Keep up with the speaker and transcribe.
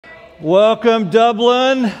Welcome,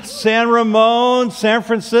 Dublin, San Ramon, San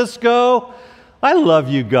Francisco. I love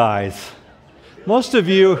you guys. Most of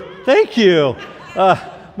you, thank you.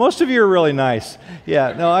 Most of you are really nice.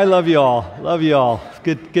 Yeah, no, I love you all. Love you all.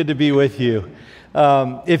 Good to be with you.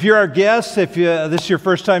 If you're our guest, if this is your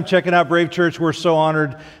first time checking out Brave Church, we're so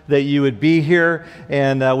honored that you would be here.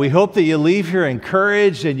 And we hope that you leave here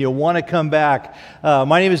encouraged and you'll want to come back.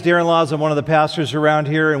 My name is Daren Laws. I'm one of the pastors around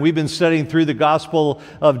here. And we've been studying through the Gospel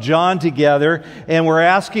of John together. And we're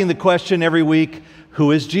asking the question every week,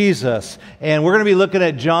 who is Jesus? And we're going to be looking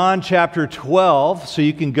at John chapter 12. So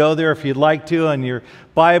you can go there if you'd like to on your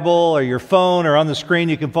Bible or your phone or on the screen.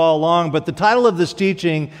 You can follow along. But the title of this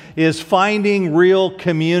teaching is Finding Real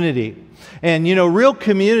Community. And you know, real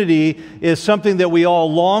community is something that we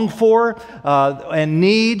all long for and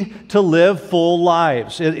need to live full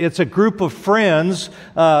lives. It's a group of friends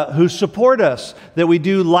who support us, that we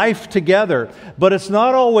do life together. But it's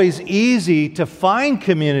not always easy to find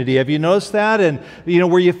community. Have you noticed that? And you know,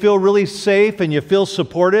 where you feel really safe and you feel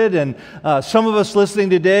supported. And some of us listening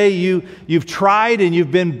today, you've tried and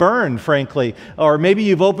you've been burned, frankly. Or maybe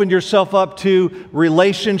you've opened yourself up to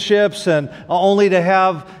relationships and only to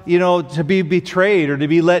have, you know, to be betrayed or to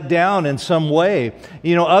be let down in some way.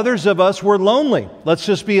 You know, others of us were lonely. Let's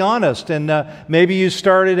just be honest. And maybe you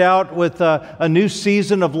started out with a new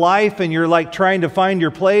season of life and you're like trying to find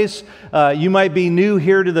your place. You might be new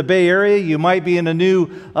here to the Bay Area. You might be in a new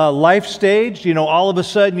life stage. You know, all of a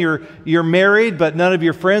sudden you're married, but none of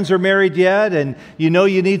your friends are married yet. And you know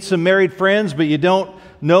you need some married friends, but you don't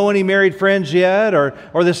know any married friends yet, or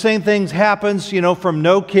the same things happens, you know, from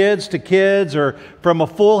no kids to kids, or from a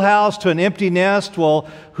full house to an empty nest. Well,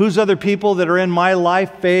 who's other people that are in my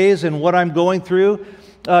life phase and what I'm going through?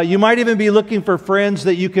 You might even be looking for friends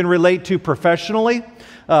that you can relate to professionally,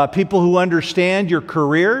 people who understand your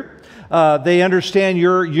career. They understand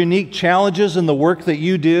your unique challenges in the work that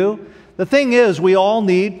you do. The thing is, we all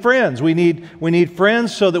need friends. We need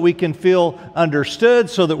friends so that we can feel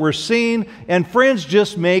understood, so that we're seen. And friends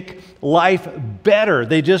just make life better.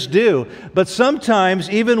 They just do. But sometimes,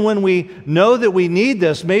 even when we know that we need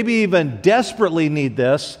this, maybe even desperately need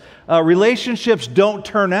this, relationships don't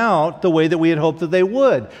turn out the way that we had hoped that they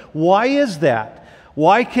would. Why is that?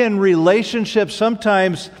 Why can relationships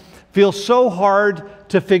sometimes feel so hard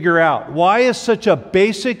to figure out? Why is such a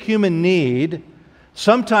basic human need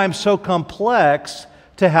sometimes so complex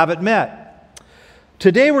to have it met?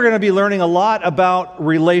 Today we're going to be learning a lot about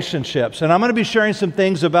relationships, and I'm going to be sharing some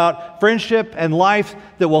things about friendship and life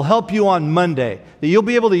that will help you on Monday, that you'll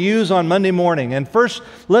be able to use on Monday morning. And first,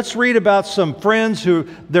 let's read about some friends who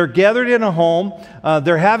they're gathered in a home.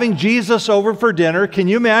 They're having Jesus over for dinner. Can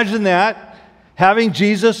you imagine that? Having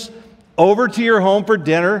Jesus over to your home for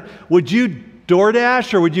dinner. Would you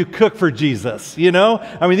DoorDash or would you cook for Jesus? You know,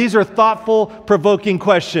 I mean, these are thoughtful, provoking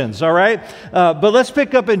questions, all right? But let's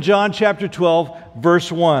pick up in John chapter 12,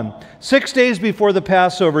 verse 1. 6 days before the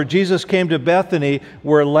Passover, Jesus came to Bethany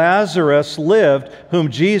where Lazarus lived, whom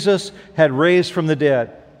Jesus had raised from the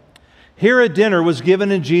dead. Here a dinner was given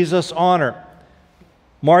in Jesus' honor.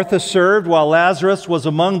 Martha served while Lazarus was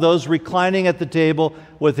among those reclining at the table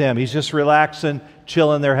with him. He's just relaxing,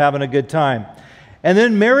 chilling there, having a good time. And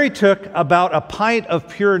then Mary took about a pint of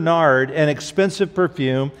pure nard, an expensive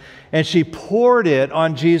perfume, and she poured it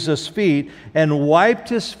on Jesus' feet and wiped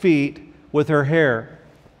his feet with her hair.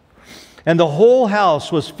 And the whole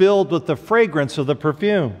house was filled with the fragrance of the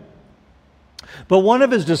perfume. But one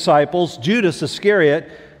of his disciples, Judas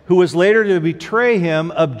Iscariot, who was later to betray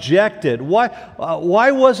him, objected.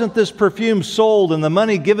 Why wasn't this perfume sold and the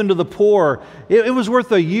money given to the poor? It was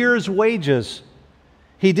worth a year's wages.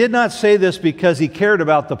 He did not say this because he cared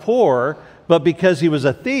about the poor, but because he was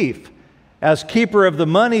a thief. As keeper of the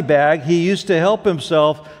money bag, he used to help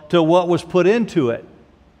himself to what was put into it.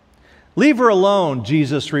 Leave her alone,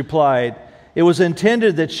 Jesus replied. It was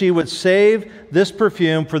intended that she would save this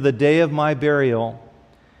perfume for the day of my burial.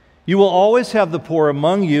 You will always have the poor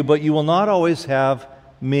among you, but you will not always have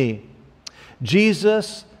me.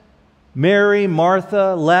 Jesus, Mary,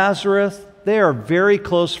 Martha, Lazarus, they are very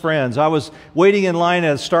close friends. I was waiting in line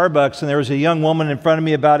at Starbucks, and there was a young woman in front of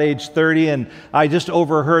me about age 30, and I just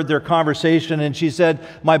overheard their conversation, and she said,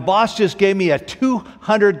 my boss just gave me a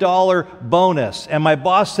 $200 bonus, and my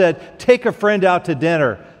boss said, take a friend out to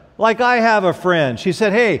dinner. Like I have a friend. She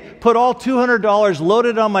said, hey, put all $200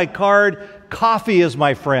 loaded on my card. Coffee is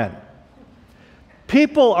my friend.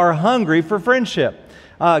 People are hungry for friendship.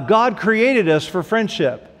 God created us for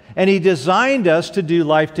friendship. And He designed us to do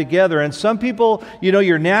life together. And some people, you know,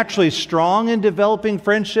 you're naturally strong in developing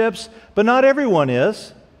friendships, but not everyone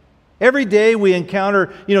is. Every day we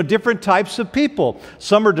encounter, different types of people.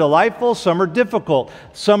 Some are delightful, some are difficult.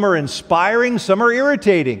 Some are inspiring, some are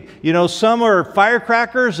irritating. Some are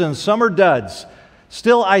firecrackers and some are duds.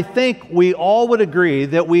 Still, I think we all would agree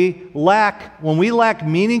that when we lack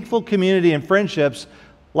meaningful community and friendships,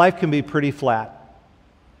 life can be pretty flat.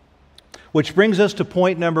 Which brings us to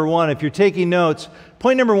point number one. If you're taking notes,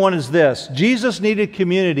 point number one is this: Jesus needed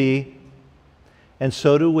community, and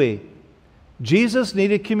so do we. Jesus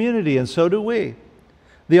needed community, and so do we.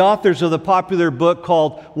 The authors of the popular book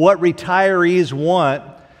called What Retirees Want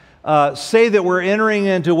say that we're entering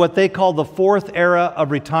into what they call the fourth era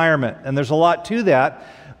of retirement. And there's a lot to that.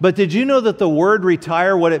 But did you know that the word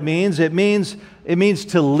retire, what it means? It means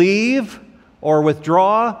to leave or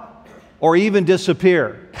withdraw or even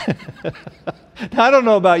disappear. Now, I don't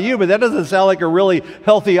know about you, but that doesn't sound like a really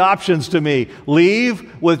healthy options to me.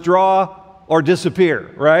 Leave, withdraw, or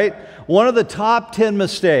disappear, right? One of the top 10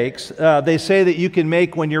 mistakes they say that you can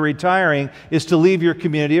make when you're retiring is to leave your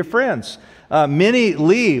community of friends. Many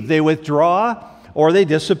leave, they withdraw, or they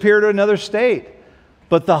disappear to another state.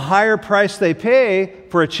 But the higher price they pay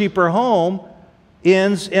for a cheaper home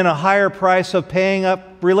ends in a higher price of paying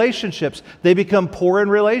up relationships. They become poor in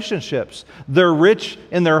relationships. They're rich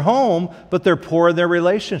in their home, but they're poor in their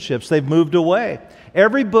relationships. They've moved away.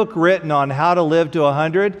 Every book written on how to live to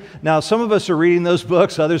 100, now some of us are reading those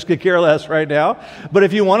books, others could care less right now, but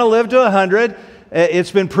if you want to live to 100,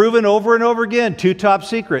 it's been proven over and over again, 2 top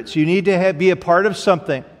secrets. You need to be a part of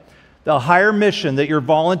something, the higher mission, that you're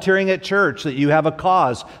volunteering at church, that you have a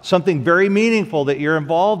cause, something very meaningful that you're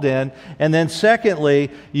involved in. And then secondly,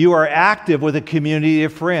 you are active with a community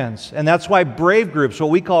of friends. And that's why brave groups, what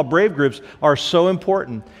we call brave groups, are so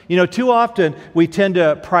important. Too often we tend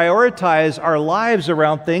to prioritize our lives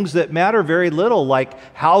around things that matter very little, like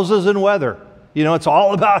houses and weather. It's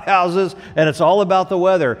all about houses and it's all about the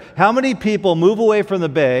weather. How many people move away from the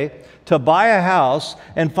Bay to buy a house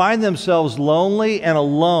and find themselves lonely and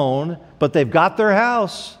alone, but they've got their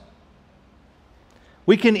house?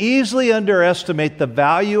 We can easily underestimate the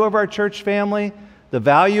value of our church family, the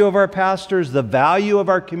value of our pastors, the value of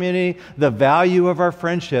our community, the value of our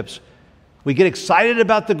friendships. We get excited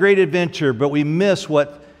about the great adventure, but we miss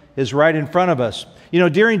what is right in front of us.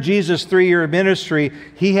 During Jesus' 3-year ministry,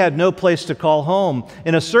 he had no place to call home.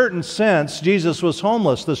 In a certain sense, Jesus was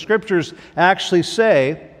homeless. The scriptures actually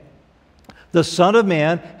say the Son of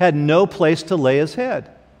Man had no place to lay his head.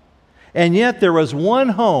 And yet there was one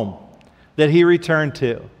home that he returned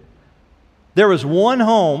to. There was one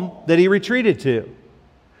home that he retreated to.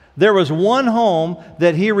 There was one home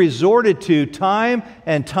that he resorted to time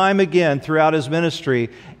and time again throughout his ministry.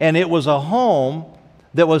 And it was a home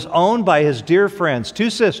that was owned by his dear friends, 2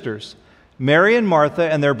 sisters, Mary and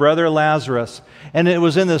Martha, and their brother Lazarus. And it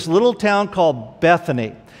was in this little town called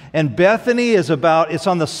Bethany. And Bethany it's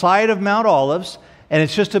on the side of Mount Olives, and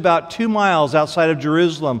it's just about 2 miles outside of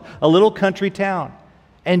Jerusalem, a little country town.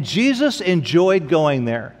 And Jesus enjoyed going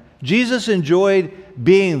there. Jesus enjoyed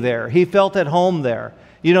being there. He felt at home there.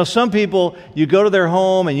 Some people, you go to their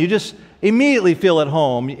home and you just immediately feel at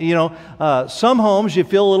home. Some homes you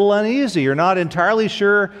feel a little uneasy. You're not entirely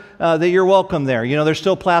sure that you're welcome there. There's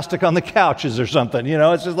still plastic on the couches or something.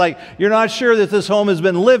 It's just like you're not sure that this home has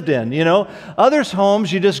been lived in. Others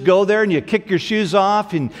homes, you just go there and you kick your shoes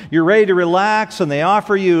off and you're ready to relax, and they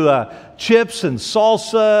offer you chips and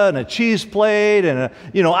salsa and a cheese plate and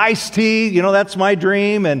iced tea. That's my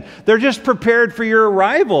dream. And they're just prepared for your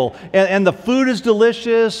arrival. And the food is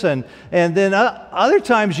delicious. And then other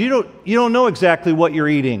times you don't know exactly what you're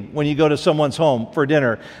eating when you go to someone's home for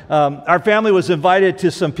dinner. Our family was invited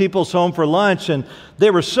to some people's home for lunch, and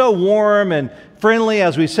they were so warm and friendly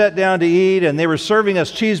as we sat down to eat, and they were serving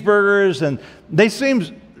us cheeseburgers, and they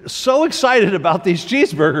seemed so excited about these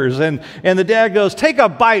cheeseburgers. And the dad goes, "Take a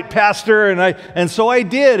bite, Pastor." And so I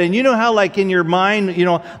did. And you know how, like, in your mind,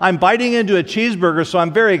 I'm biting into a cheeseburger, so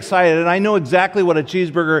I'm very excited, and I know exactly what a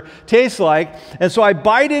cheeseburger tastes like. And so I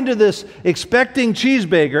bite into this expecting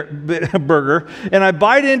cheeseburger, and I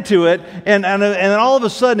bite into it, and all of a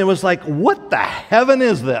sudden it was like, what the heaven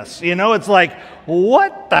is this? It's like,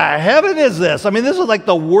 what the heaven is this? I mean, this is like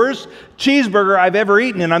the worst cheeseburger I've ever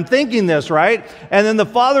eaten, and I'm thinking this, right? And then the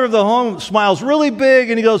father of the home smiles really big,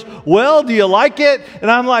 and he goes, "Well, do you like it?" And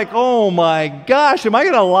I'm like, oh my gosh, am I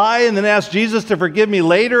going to lie and then ask Jesus to forgive me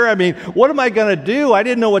later? I mean, what am I going to do? I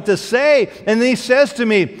didn't know what to say. And then he says to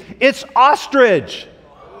me, "It's ostrich."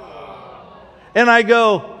 And I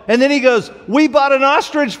go, and then he goes, "We bought an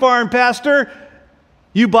ostrich farm, Pastor."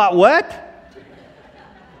 "You bought what?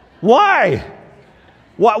 Why?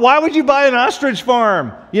 Why would you buy an ostrich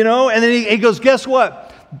farm?" And then he goes, "Guess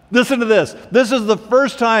what? Listen to this. This is the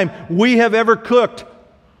first time we have ever cooked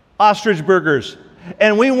ostrich burgers.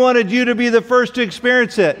 And we wanted you to be the first to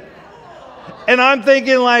experience it. And I'm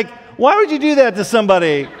thinking like, why would you do that to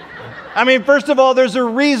somebody? I mean, first of all, there's a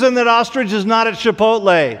reason that ostrich is not at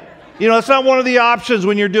Chipotle. You know, it's not one of the options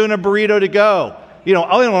when you're doing a burrito to go. You know,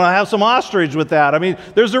 I want to have some ostrich with that. I mean,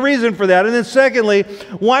 there's a reason for that. And then secondly,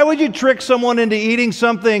 why would you trick someone into eating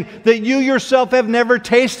something that you yourself have never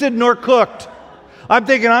tasted nor cooked? I'm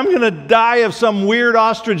thinking I'm going to die of some weird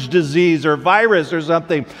ostrich disease or virus or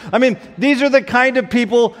something. I mean, these are the kind of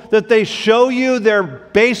people that they show you their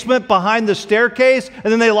basement behind the staircase, and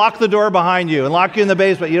then they lock the door behind you and lock you in the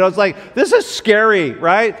basement. You know, it's like, this is scary,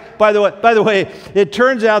 right? By the way, it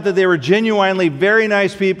turns out that they were genuinely very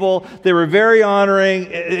nice people. They were very honoring.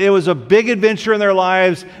 It was a big adventure in their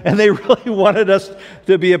lives, and they really wanted us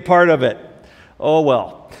to be a part of it. Oh,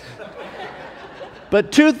 well.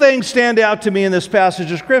 But two things stand out to me in this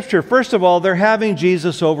passage of Scripture. First of all, they're having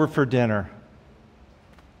Jesus over for dinner.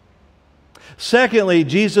 Secondly,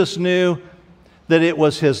 Jesus knew that it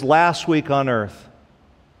was his last week on earth.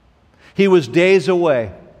 He was days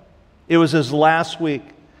away. It was his last week.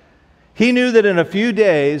 He knew that in a few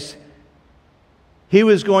days, he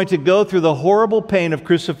was going to go through the horrible pain of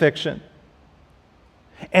crucifixion.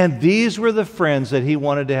 And these were the friends that he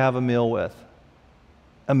wanted to have a meal with.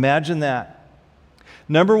 Imagine that.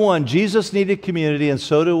 Number one, Jesus needed community, and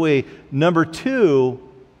so do we. Number two,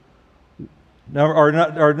 or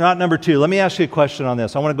not number two, let me ask you a question on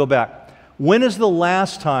this. I want to go back. When is the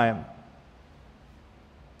last time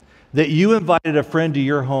that you invited a friend to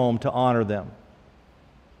your home to honor them?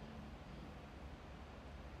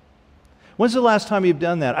 When's the last time you've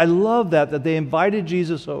done that? I love that they invited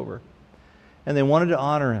Jesus over and they wanted to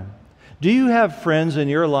honor him. Do you have friends in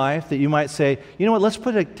your life that you might say, you know what, let's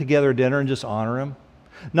put together dinner and just honor him?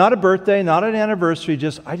 Not a birthday, not an anniversary,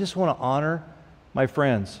 I just want to honor my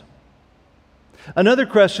friends. Another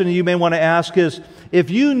question you may want to ask is,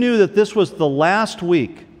 if you knew that this was the last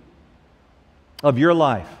week of your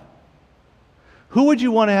life, who would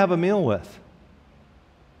you want to have a meal with?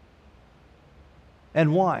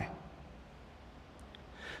 And why?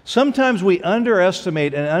 Sometimes we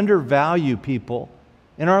underestimate and undervalue people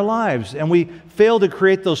in our lives, and we fail to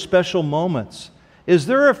create those special moments. Is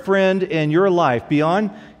there a friend in your life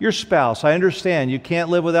beyond your spouse? I understand you can't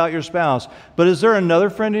live without your spouse, but is there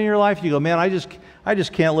another friend in your life you go, man, I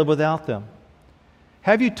just can't live without them?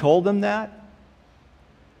 Have you told them that?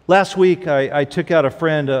 Last week, I took out a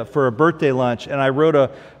friend for a birthday lunch, and I wrote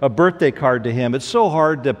a birthday card to him. It's so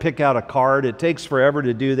hard to pick out a card. It takes forever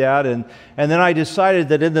to do that. And then I decided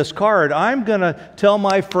that in this card, I'm going to tell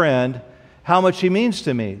my friend how much he means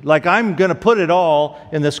to me. Like, I'm going to put it all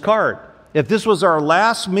in this card. If this was our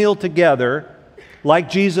last meal together, like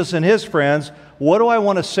Jesus and his friends, what do I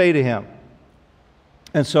want to say to him?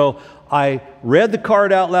 And so I read the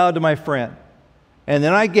card out loud to my friend. And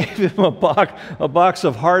then I gave him a box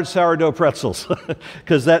of hard sourdough pretzels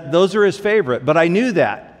because those are his favorite. But I knew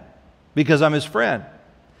that because I'm his friend.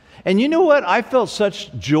 And you know what? I felt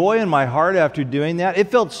such joy in my heart after doing that.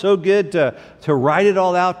 It felt so good to write it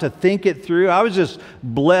all out, to think it through. I was just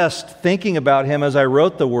blessed thinking about him as I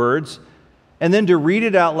wrote the words. And then to read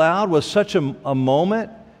it out loud was such a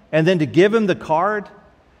moment. And then to give him the card.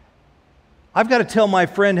 I've got to tell my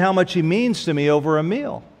friend how much he means to me over a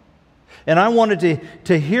meal. And I wanted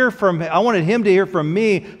to hear from him. I wanted him to hear from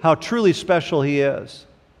me how truly special he is.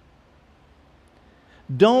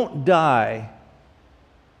 Don't die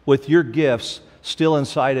with your gifts still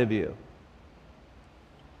inside of you.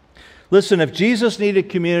 Listen, if Jesus needed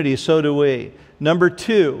community, so do we. Number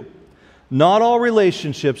two, not all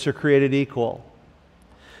relationships are created equal.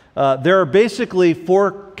 There are basically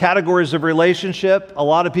 4 categories of relationship. A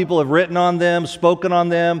lot of people have written on them, spoken on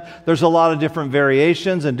them. There's a lot of different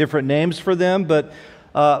variations and different names for them. But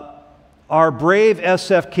our brave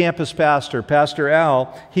SF campus pastor, Pastor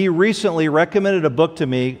Al, he recently recommended a book to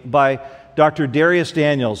me by Dr. Darius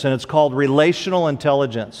Daniels, and it's called Relational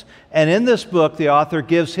Intelligence. And in this book, the author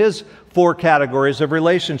gives his 4 categories of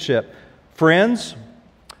relationship: friends,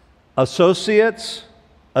 associates,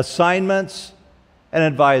 assignments, and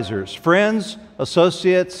advisors. Friends,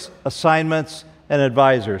 associates, assignments, and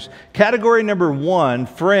advisors. Category number 1,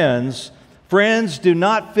 friends. Friends do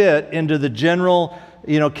not fit into the general,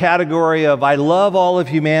 category of I love all of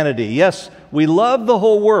humanity. Yes, we love the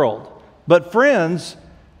whole world, but friends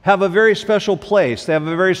have a very special place. They have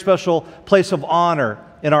a very special place of honor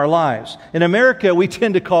in our lives. In America, we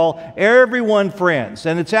tend to call everyone friends,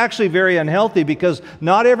 and it's actually very unhealthy because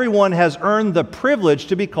not everyone has earned the privilege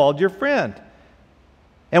to be called your friend.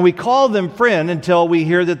 And we call them friend until we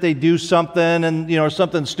hear that they do something and,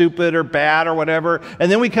 something stupid or bad or whatever. And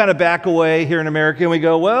then we kind of back away here in America and we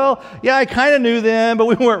go, well, yeah, I kind of knew them, but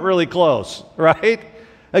we weren't really close, right?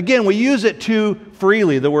 Again, we use it too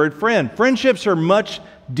freely, the word friend. Friendships are much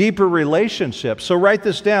deeper relationships. So write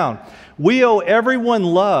this down. We owe everyone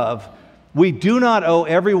love. We do not owe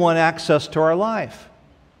everyone access to our life.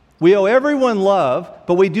 We owe everyone love,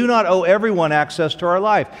 but we do not owe everyone access to our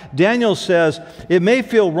life. Daniel says, it may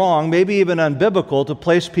feel wrong, maybe even unbiblical, to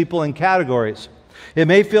place people in categories. It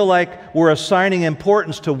may feel like we're assigning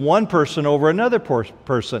importance to one person over another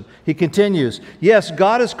person. He continues, yes,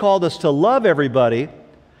 God has called us to love everybody,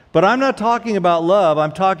 but I'm not talking about love,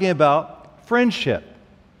 I'm talking about friendship.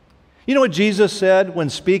 You know what Jesus said when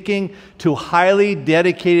speaking to highly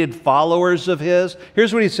dedicated followers of His?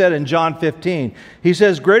 Here's what He said in John 15. He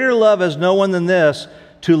says, greater love has no one than this,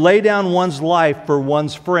 to lay down one's life for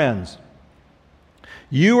one's friends.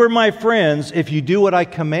 You are my friends if you do what I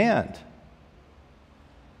command.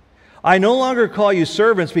 I no longer call you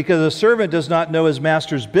servants because a servant does not know his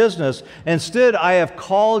master's business. Instead, I have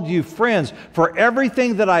called you friends, for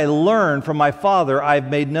everything that I learned from my Father I have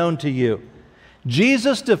made known to you.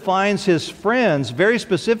 Jesus defines His friends very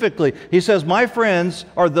specifically. He says, my friends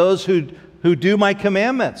are those who do my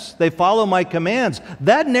commandments. They follow my commands.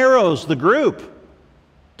 That narrows the group.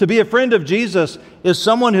 To be a friend of Jesus is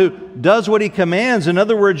someone who does what He commands. In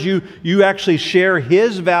other words, you actually share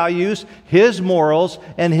His values, His morals,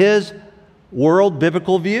 and His world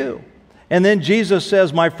biblical view. And then Jesus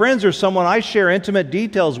says, my friends are someone I share intimate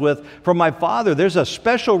details with from my Father. There's a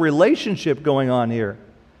special relationship going on here.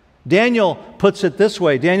 Daniel puts it this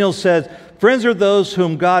way. Daniel says, friends are those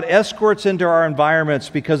whom God escorts into our environments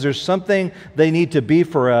because there's something they need to be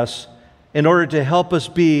for us in order to help us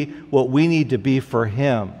be what we need to be for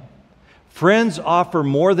Him. Friends offer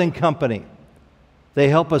more than company. They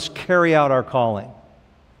help us carry out our calling.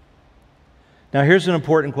 Now here's an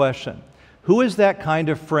important question. Who is that kind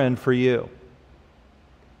of friend for you?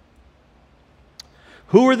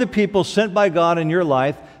 Who are the people sent by God in your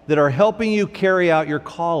life that are helping you carry out your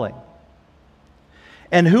calling?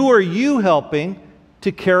 And who are you helping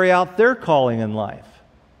to carry out their calling in life?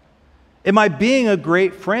 Am I being a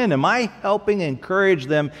great friend? Am I helping encourage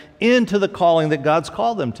them into the calling that God's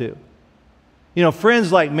called them to? You know,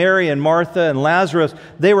 friends like Mary and Martha and Lazarus,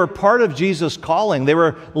 they were part of Jesus' calling. They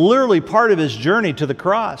were literally part of His journey to the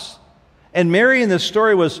cross. And Mary in this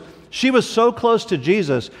story she was so close to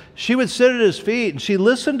Jesus. She would sit at His feet and she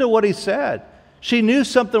listened to what He said. She knew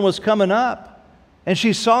something was coming up. And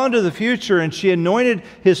she saw into the future and she anointed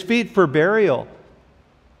His feet for burial.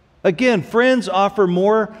 Again, friends offer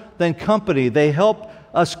more than company. They help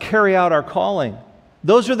us carry out our calling.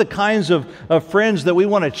 Those are the kinds of friends that we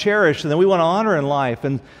want to cherish and that we want to honor in life.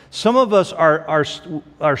 And some of us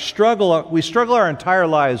we struggle our entire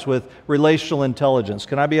lives with relational intelligence.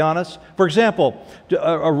 Can I be honest? For example,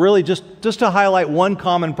 really just to highlight one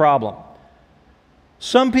common problem.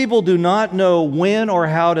 Some people do not know when or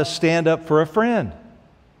how to stand up for a friend.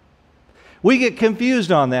 We get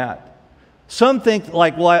confused on that. Some think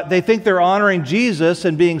they think they're honoring Jesus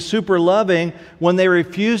and being super loving when they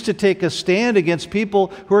refuse to take a stand against people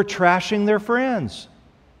who are trashing their friends.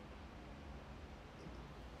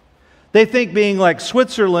 They think being like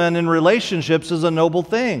Switzerland in relationships is a noble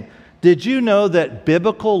thing. Did you know that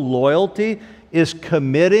biblical loyalty is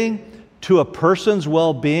committing to a person's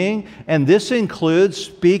well-being? And this includes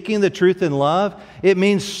speaking the truth in love. It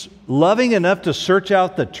means loving enough to search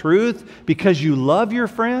out the truth because you love your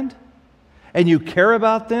friend and you care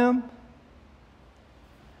about them.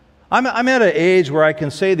 I'm at an age where I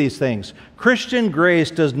can say these things. Christian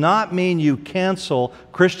grace does not mean you cancel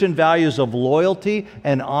Christian values of loyalty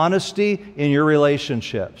and honesty in your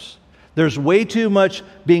relationships. There's way too much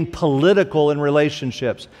being political in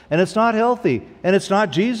relationships, and it's not healthy, and it's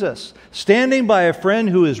not Jesus. Standing by a friend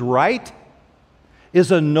who is right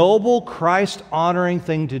is a noble, Christ-honoring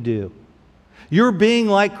thing to do. You're being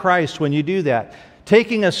like Christ when you do that.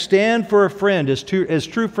 Taking a stand for a friend is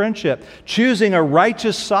true friendship. Choosing a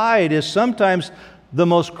righteous side is sometimes the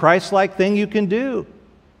most Christ-like thing you can do.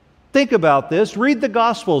 Think about this. Read the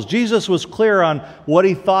Gospels. Jesus was clear on what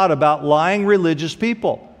He thought about lying religious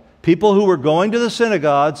people. People who were going to the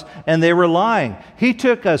synagogues and they were lying. He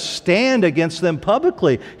took a stand against them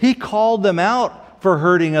publicly. He called them out for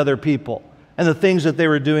hurting other people and the things that they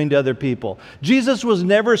were doing to other people. Jesus was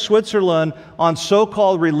never Switzerland on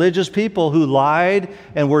so-called religious people who lied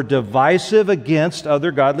and were divisive against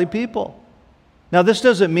other godly people. Now, this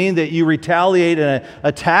doesn't mean that you retaliate and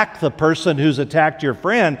attack the person who's attacked your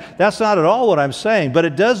friend. That's not at all what I'm saying. But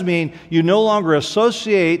it does mean you no longer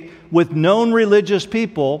associate with known religious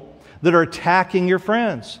people that are attacking your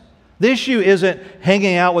friends. The issue isn't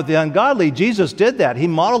hanging out with the ungodly. Jesus did that. He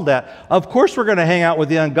modeled that. Of course we're going to hang out with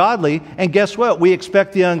the ungodly. And guess what? We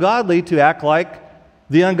expect the ungodly to act like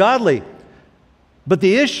the ungodly. But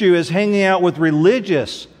the issue is hanging out with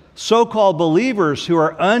religious, so-called believers who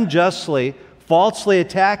are unjustly, falsely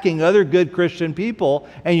attacking other good Christian people,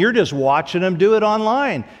 and you're just watching them do it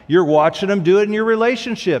online. You're watching them do it in your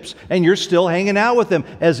relationships, and you're still hanging out with them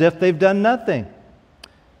as if they've done nothing.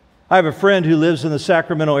 I have a friend who lives in the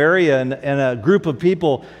Sacramento area, and a group of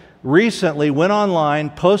people recently went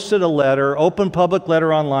online, posted a letter, open public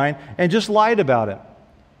letter online, and just lied about him.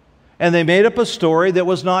 And they made up a story that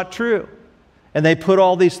was not true. And they put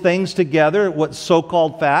all these things together, what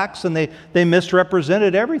so-called facts, and they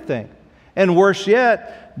misrepresented everything. And worse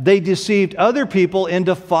yet, they deceived other people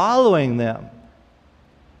into following them.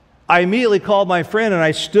 I immediately called my friend and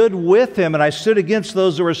I stood with him and I stood against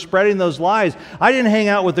those who were spreading those lies. I didn't hang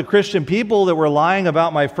out with the Christian people that were lying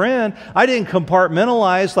about my friend. I didn't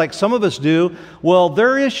compartmentalize like some of us do. Well,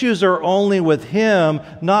 their issues are only with him,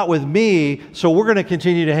 not with me, so we're going to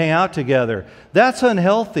continue to hang out together. That's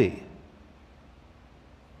unhealthy.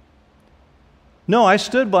 No, I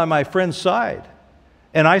stood by my friend's side.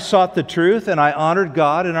 And I sought the truth, and I honored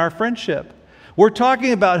God in our friendship. We're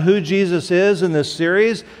talking about who Jesus is in this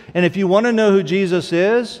series, and if you want to know who Jesus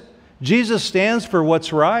is, Jesus stands for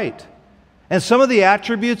what's right. And some of the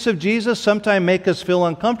attributes of Jesus sometimes make us feel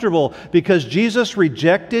uncomfortable because Jesus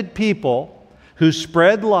rejected people who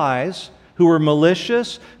spread lies, who were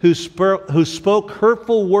malicious, who spoke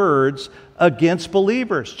hurtful words against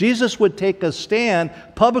believers. Jesus would take a stand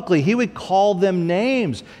publicly. He would call them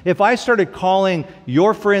names. If I started calling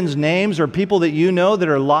your friends names or people that you know that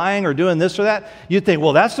are lying or doing this or that, you'd think,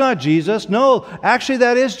 well, that's not Jesus. No, actually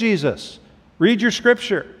that is Jesus. Read your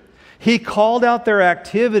scripture. He called out their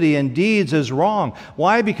activity and deeds as wrong.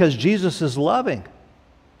 Why? Because Jesus is loving.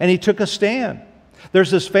 And he took a stand. There's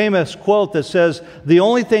this famous quote that says, the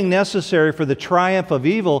only thing necessary for the triumph of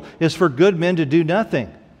evil is for good men to do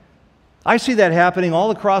nothing. I see that happening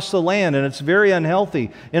all across the land, and it's very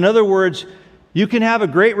unhealthy. In other words, you can have a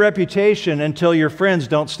great reputation until your friends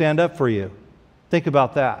don't stand up for you. Think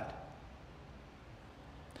about that.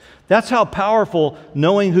 That's how powerful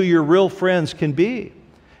knowing who your real friends can be.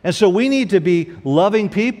 And so we need to be loving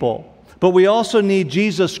people, but we also need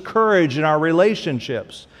Jesus' courage in our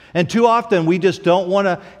relationships. And too often we just don't want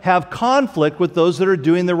to have conflict with those that are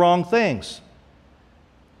doing the wrong things.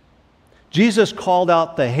 Jesus called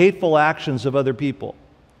out the hateful actions of other people.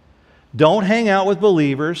 Don't hang out with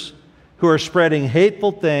believers who are spreading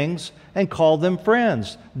hateful things and call them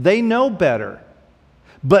friends. They know better.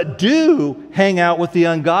 But do hang out with the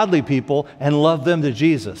ungodly people and love them to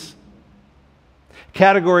Jesus.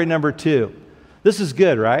 Category number 2. This is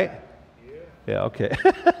good, right? Yeah, okay.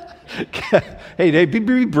 Hey,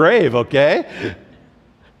 be brave, okay?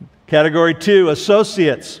 Category 2,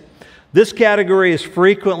 associates. This category is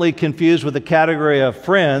frequently confused with the category of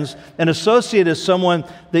friends. An associate is someone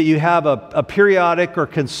that you have a periodic or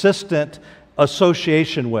consistent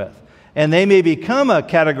association with. And they may become a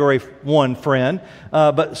category 1 friend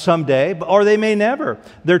but someday, or they may never.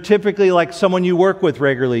 They're typically like someone you work with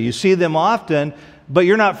regularly. You see them often, but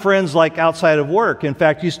you're not friends like outside of work. In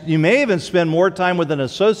fact, you may even spend more time with an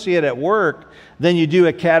associate at work than you do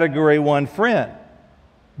a category 1 friend.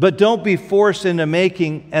 But don't be forced into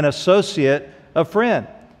making an associate a friend.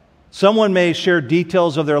 Someone may share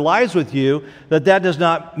details of their lives with you, that does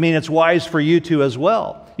not mean it's wise for you to as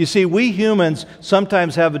well. You see, we humans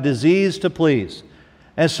sometimes have a disease to please.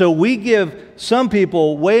 And so we give some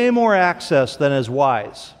people way more access than is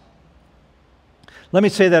wise. Let me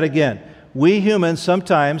say that again. We humans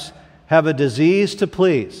sometimes have a disease to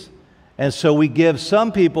please. And so we give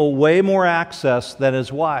some people way more access than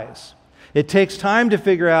is wise. It takes time to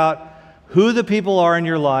figure out who the people are in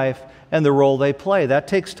your life and the role they play. That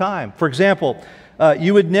takes time. For example,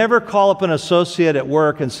 you would never call up an associate at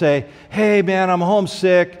work and say, hey man, I'm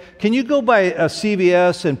homesick. Can you go by a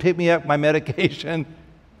CVS and pick me up my medication?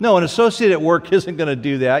 No, an associate at work isn't going to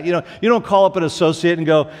do that. You don't call up an associate and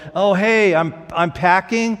go, oh, hey, I'm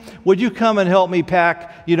packing. Would you come and help me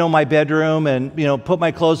pack, my bedroom and, put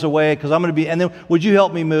my clothes away because I'm going to be, and then would you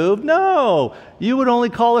help me move? No, you would only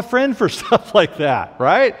call a friend for stuff like that,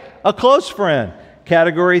 right? A close friend.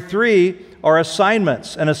 Category 3 are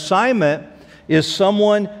assignments. An assignment is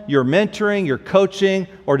someone you're mentoring, you're coaching,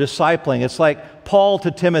 or discipling. It's like Paul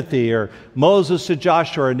to Timothy or Moses to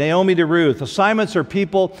Joshua or Naomi to Ruth. Assignments are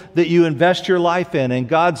people that you invest your life in, and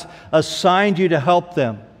God's assigned you to help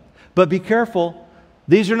them. But be careful.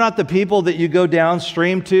 These are not the people that you go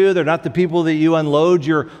downstream to. They're not the people that you unload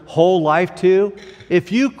your whole life to.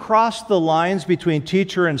 If you cross the lines between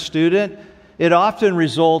teacher and student, it often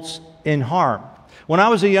results in harm. When I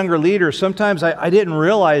was a younger leader, sometimes I didn't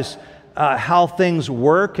realize how things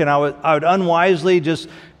work, and I would unwisely just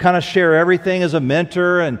kind of share everything as a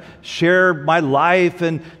mentor and share my life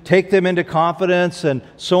and take them into confidence and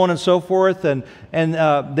so on and so forth, and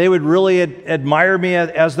they would really admire me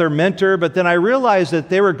as their mentor. But then I realized that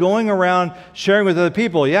they were going around sharing with other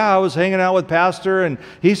people. Yeah, I was hanging out with Pastor, and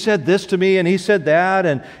he said this to me, and he said that,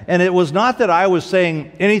 and it was not that I was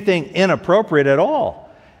saying anything inappropriate at all.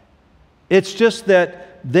 It's just that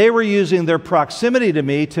they were using their proximity to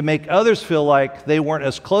me to make others feel like they weren't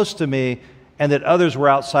as close to me and that others were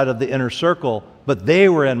outside of the inner circle, but they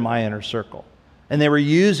were in my inner circle. And they were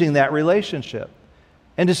using that relationship.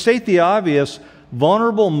 And to state the obvious,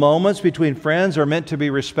 vulnerable moments between friends are meant to be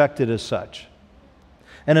respected as such.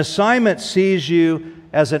 An assignment sees you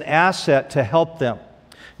as an asset to help them.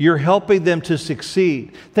 You're helping them to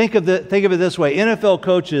succeed. Think of it this way. NFL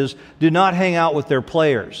coaches do not hang out with their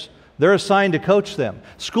players. They're assigned to coach them.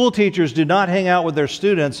 School teachers do not hang out with their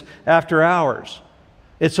students after hours.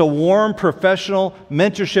 It's a warm, professional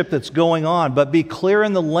mentorship that's going on, but be clear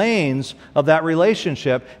in the lanes of that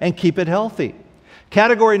relationship and keep it healthy.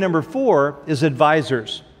 Category number 4 is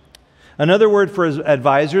advisors. Another word for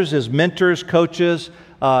advisors is mentors, coaches.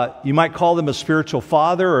 You might call them a spiritual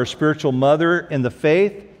father or a spiritual mother in the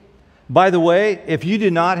faith. By the way, if you do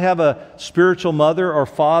not have a spiritual mother or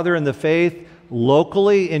father in the faith,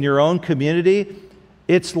 locally in your own community,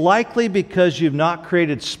 it's likely because you've not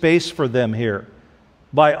created space for them here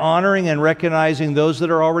by honoring and recognizing those that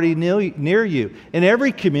are already near you. In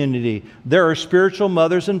every community, there are spiritual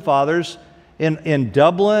mothers and fathers in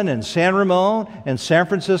Dublin and San Ramon and San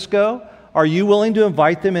Francisco. Are you willing to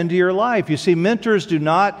invite them into your life? You see, mentors do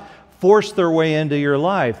not force their way into your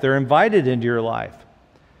life. They're invited into your life.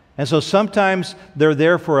 And so sometimes they're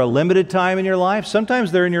there for a limited time in your life.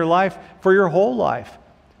 Sometimes they're in your life for your whole life.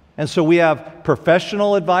 And so we have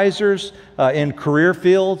professional advisors in career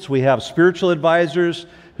fields. We have spiritual advisors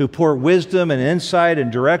who pour wisdom and insight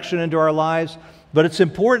and direction into our lives. But it's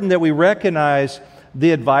important that we recognize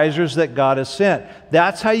the advisors that God has sent.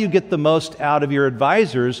 That's how you get the most out of your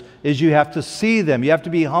advisors, is you have to see them. You have to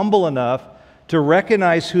be humble enough to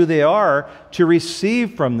recognize who they are, to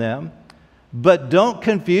receive from them. But don't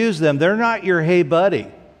confuse them. They're not your hey buddy.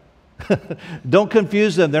 Don't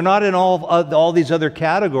confuse them. They're not in all these other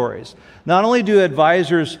categories. Not only do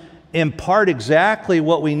advisors impart exactly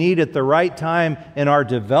what we need at the right time in our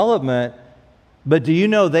development, but do you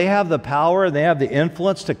know they have the power and they have the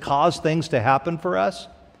influence to cause things to happen for us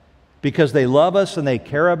because they love us and they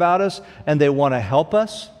care about us and they want to help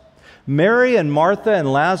us? Mary and Martha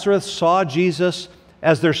and Lazarus saw Jesus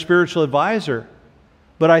as their spiritual advisor,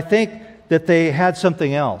 but I think that they had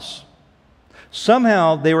something else.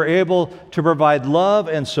 Somehow they were able to provide love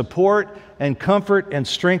and support and comfort and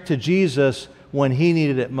strength to Jesus when he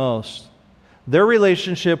needed it most. Their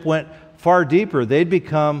relationship went far deeper. They'd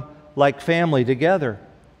become like family together.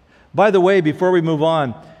 By the way, before we move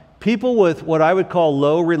on, people with what I would call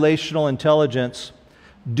low relational intelligence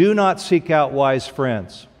do not seek out wise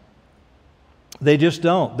friends. They just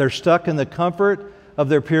don't. They're stuck in the comfort of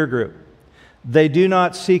their peer group. They do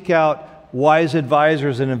not seek out wise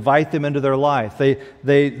advisors and invite them into their life.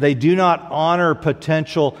 They do not honor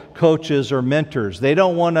potential coaches or mentors. They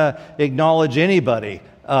don't want to acknowledge anybody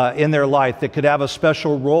in their life that could have a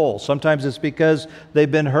special role. Sometimes it's because they've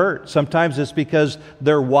been hurt. Sometimes it's because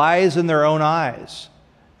they're wise in their own eyes.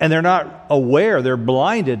 And they're not aware, they're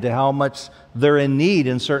blinded to how much they're in need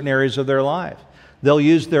in certain areas of their life. They'll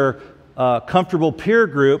use their comfortable peer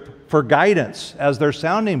group for guidance as their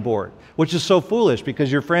sounding board, which is so foolish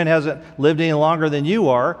because your friend hasn't lived any longer than you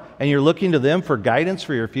are and you're looking to them for guidance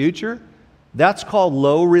for your future. That's called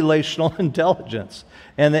low relational intelligence.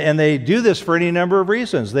 And they do this for any number of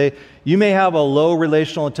reasons. You may have a low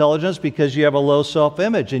relational intelligence because you have a low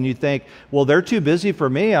self-image and you think, well, they're too busy for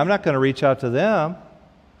me. I'm not going to reach out to them.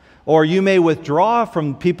 Or you may withdraw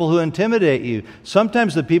from people who intimidate you.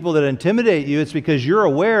 Sometimes the people that intimidate you, it's because you're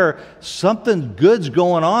aware something good's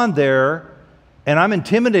going on there and I'm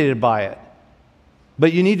intimidated by it.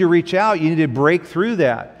 But you need to reach out. You need to break through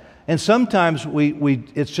that. And sometimes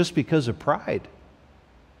it's just because of pride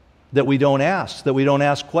that we don't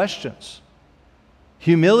ask questions.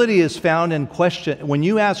 Humility is found in question. When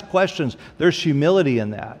you ask questions, there's humility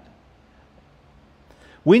in that.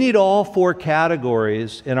 We need all four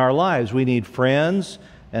categories in our lives. We need friends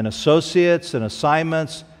and associates and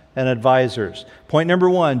assignments and advisors. Point number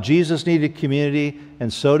one, Jesus needed community,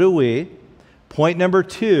 and so do we. Point number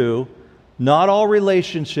two, not all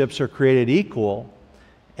relationships are created equal.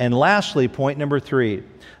 And lastly, point number three,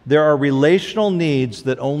 there are relational needs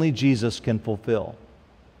that only Jesus can fulfill.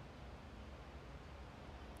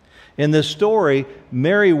 In this story,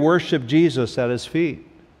 Mary worshiped Jesus at his feet,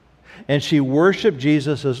 and she worshiped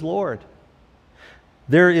Jesus as Lord.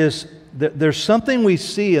 There's something we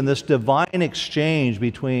see in this divine exchange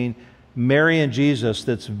between Mary and Jesus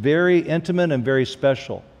that's very intimate and very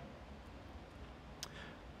special.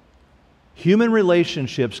 Human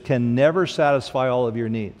relationships can never satisfy all of your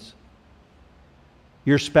needs.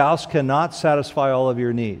 Your spouse cannot satisfy all of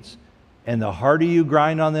your needs. And the harder you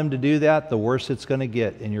grind on them to do that, the worse it's going to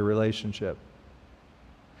get in your relationship.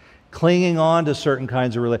 Clinging on to certain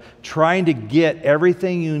kinds of relationships, trying to get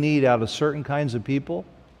everything you need out of certain kinds of people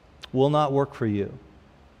will not work for you.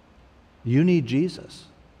 You need Jesus.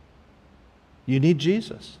 You need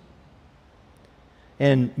Jesus.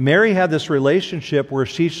 And Mary had this relationship where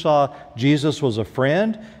she saw Jesus was a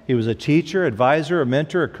friend, he was a teacher, advisor, a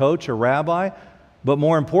mentor, a coach, a rabbi, but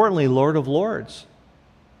more importantly, Lord of Lords.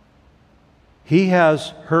 He has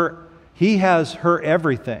her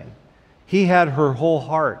everything. He had her whole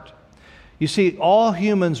heart. You see, all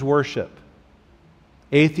humans worship.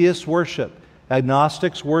 Atheists worship.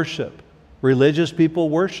 Agnostics worship. Religious people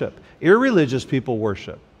worship. Irreligious people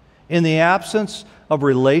worship. In the absence of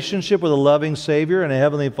relationship with a loving Savior and a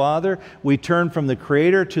Heavenly Father, we turn from the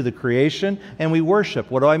Creator to the creation and we worship.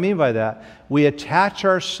 What do I mean by that? We attach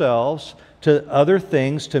ourselves to other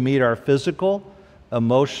things to meet our physical,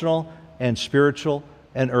 emotional, and spiritual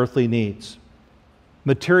and earthly needs.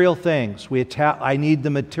 Material things. I need the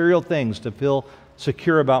material things to feel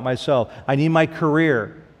secure about myself. I need my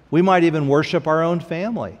career. We might even worship our own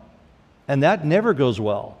family. And that never goes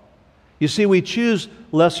well. You see, we choose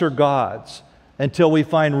lesser gods until we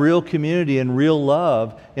find real community and real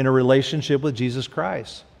love in a relationship with Jesus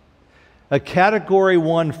Christ. A Category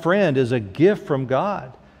 1 friend is a gift from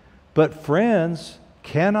God, but friends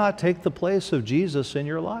cannot take the place of Jesus in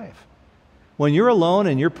your life. When you're alone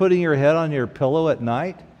and you're putting your head on your pillow at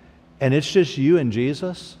night and it's just you and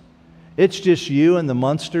Jesus, it's just you and the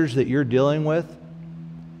monsters that you're dealing with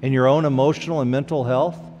in your own emotional and mental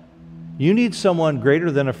health, you need someone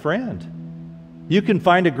greater than a friend. You can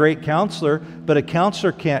find a great counselor, but a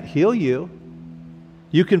counselor can't heal you.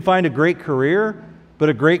 You can find a great career, but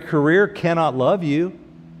a great career cannot love you.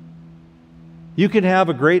 You can have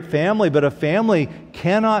a great family, but a family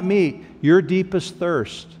cannot meet your deepest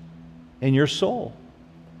thirst in your soul.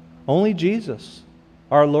 Only Jesus,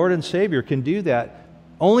 our Lord and Savior, can do that.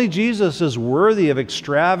 Only Jesus is worthy of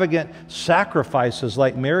extravagant sacrifices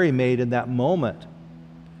like Mary made in that moment.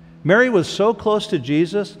 Mary was so close to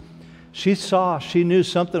Jesus, she knew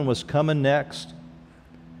something was coming next.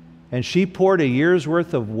 And she poured a year's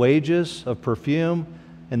worth of wages of perfume,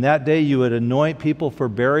 and that day you would anoint people for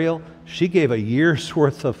burial. She gave a year's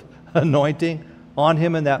worth of anointing on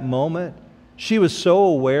him in that moment. She was so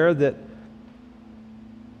aware that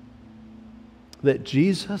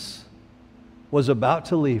Jesus was about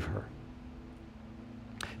to leave her.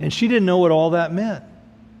 And she didn't know what all that meant.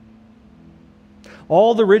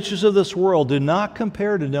 All the riches of this world do not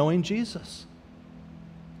compare to knowing Jesus.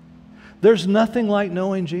 There's nothing like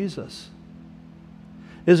knowing Jesus.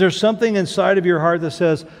 Is there something inside of your heart that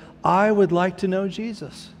says, I would like to know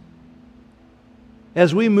Jesus?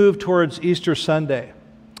 As we move towards Easter Sunday,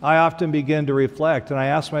 I often begin to reflect and I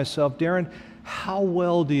ask myself, Daren, how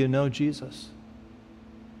well do you know Jesus?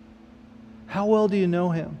 How well do you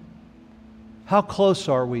know Him? How close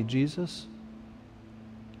are we, Jesus?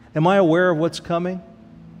 Am I aware of what's coming?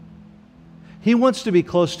 He wants to be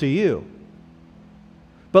close to you.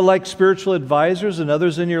 But like spiritual advisors and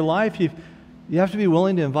others in your life, you have to be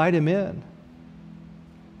willing to invite Him in.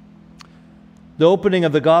 The opening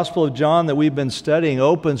of the Gospel of John that we've been studying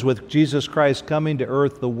opens with Jesus Christ coming to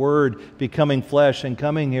earth, the Word becoming flesh and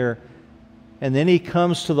coming here. And then He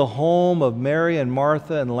comes to the home of Mary and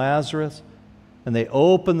Martha and Lazarus, and they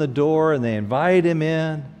open the door and they invite Him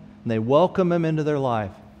in, and they welcome Him into their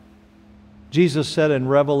life. Jesus said in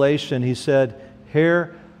Revelation, He said,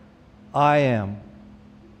 here I am.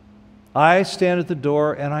 I stand at the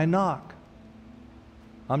door and I knock.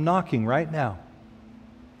 I'm knocking right now.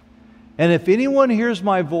 And if anyone hears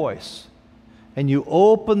my voice and you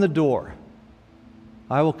open the door,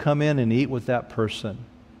 I will come in and eat with that person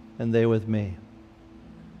and they with me.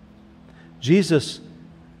 Jesus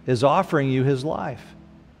is offering you His life.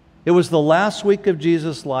 It was the last week of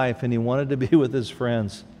Jesus' life, and he wanted to be with his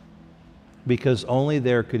friends because only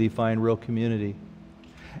there could he find real community.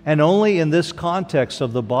 And only in this context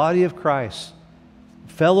of the body of Christ,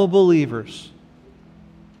 fellow believers,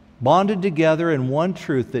 bonded together in one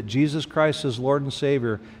truth that Jesus Christ is Lord and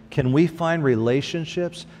Savior, can we find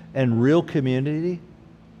relationships and real community?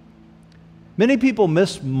 Many people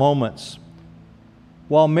miss moments.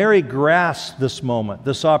 While Mary grasped this moment,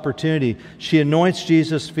 this opportunity, she anoints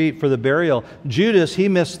Jesus' feet for the burial. Judas, he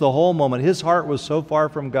missed the whole moment. His heart was so far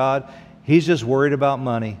from God, he's just worried about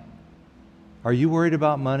money. Are you worried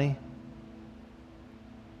about money?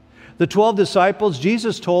 The 12 disciples,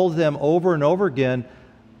 Jesus told them over and over again,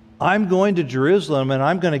 I'm going to Jerusalem and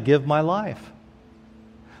I'm going to give my life.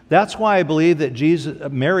 That's why I believe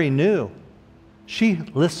that Mary knew. She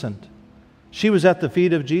listened. She was at the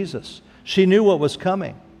feet of Jesus. She knew what was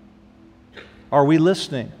coming. Are we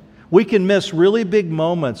listening? We can miss really big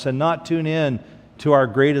moments and not tune in to our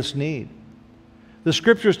greatest need. The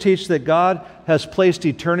Scriptures teach that God has placed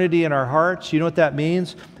eternity in our hearts. You know what that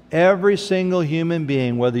means? Every single human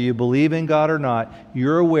being, whether you believe in God or not,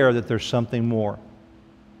 you're aware that there's something more.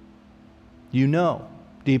 You know,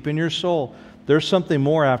 deep in your soul, there's something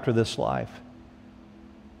more after this life.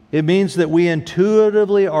 It means that we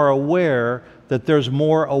intuitively are aware that there's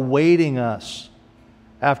more awaiting us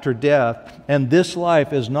after death, and this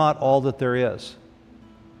life is not all that there is.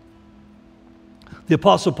 The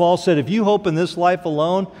Apostle Paul said, if you hope in this life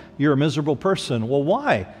alone, you're a miserable person. Well,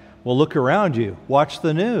 why? Well, look around you. Watch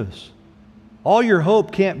the news. All your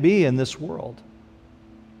hope can't be in this world.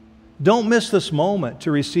 Don't miss this moment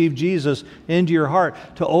to receive Jesus into your heart,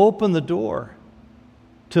 to open the door,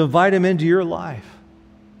 to invite Him into your life.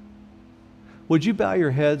 Would you bow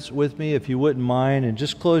your heads with me, if you wouldn't mind, and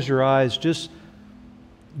just close your eyes, just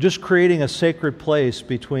creating a sacred place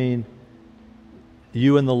between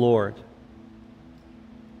you and the Lord.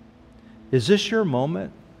 Is this your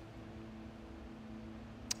moment?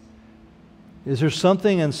 Is there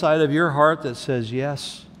something inside of your heart that says,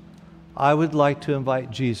 yes, I would like to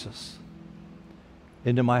invite Jesus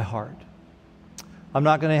into my heart? I'm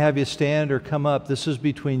not going to have you stand or come up. This is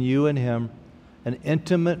between you and Him, an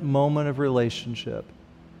intimate moment of relationship.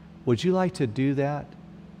 Would you like to do that?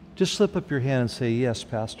 Just slip up your hand and say, yes,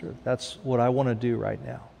 Pastor, that's what I want to do right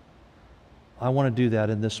now. I want to do that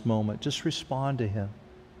in this moment. Just respond to Him.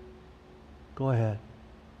 Go ahead.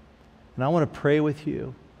 And I want to pray with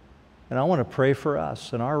you. And I want to pray for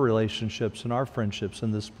us and our relationships and our friendships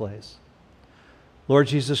in this place. Lord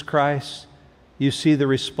Jesus Christ, you see the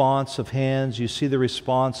response of hands. You see the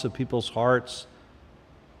response of people's hearts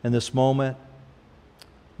in this moment.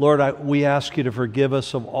 Lord, we ask you to forgive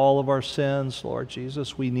us of all of our sins. Lord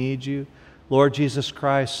Jesus, we need you. Lord Jesus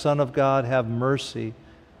Christ, Son of God, have mercy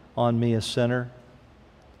on me, a sinner.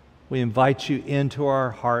 We invite you into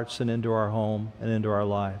our hearts and into our home and into our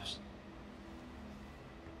lives.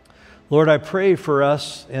 Lord, I pray for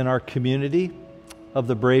us in our community of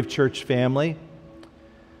the Brave Church family.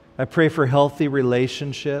 I pray for healthy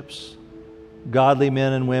relationships, godly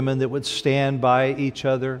men and women that would stand by each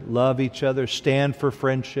other, love each other, stand for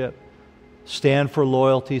friendship, stand for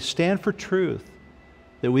loyalty, stand for truth,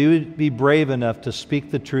 that we would be brave enough to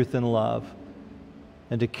speak the truth in love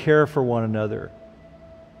and to care for one another,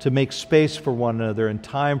 to make space for one another and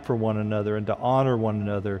time for one another and to honor one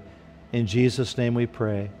another. In Jesus' name we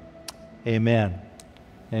pray. Amen.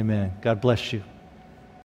 Amen. God bless you.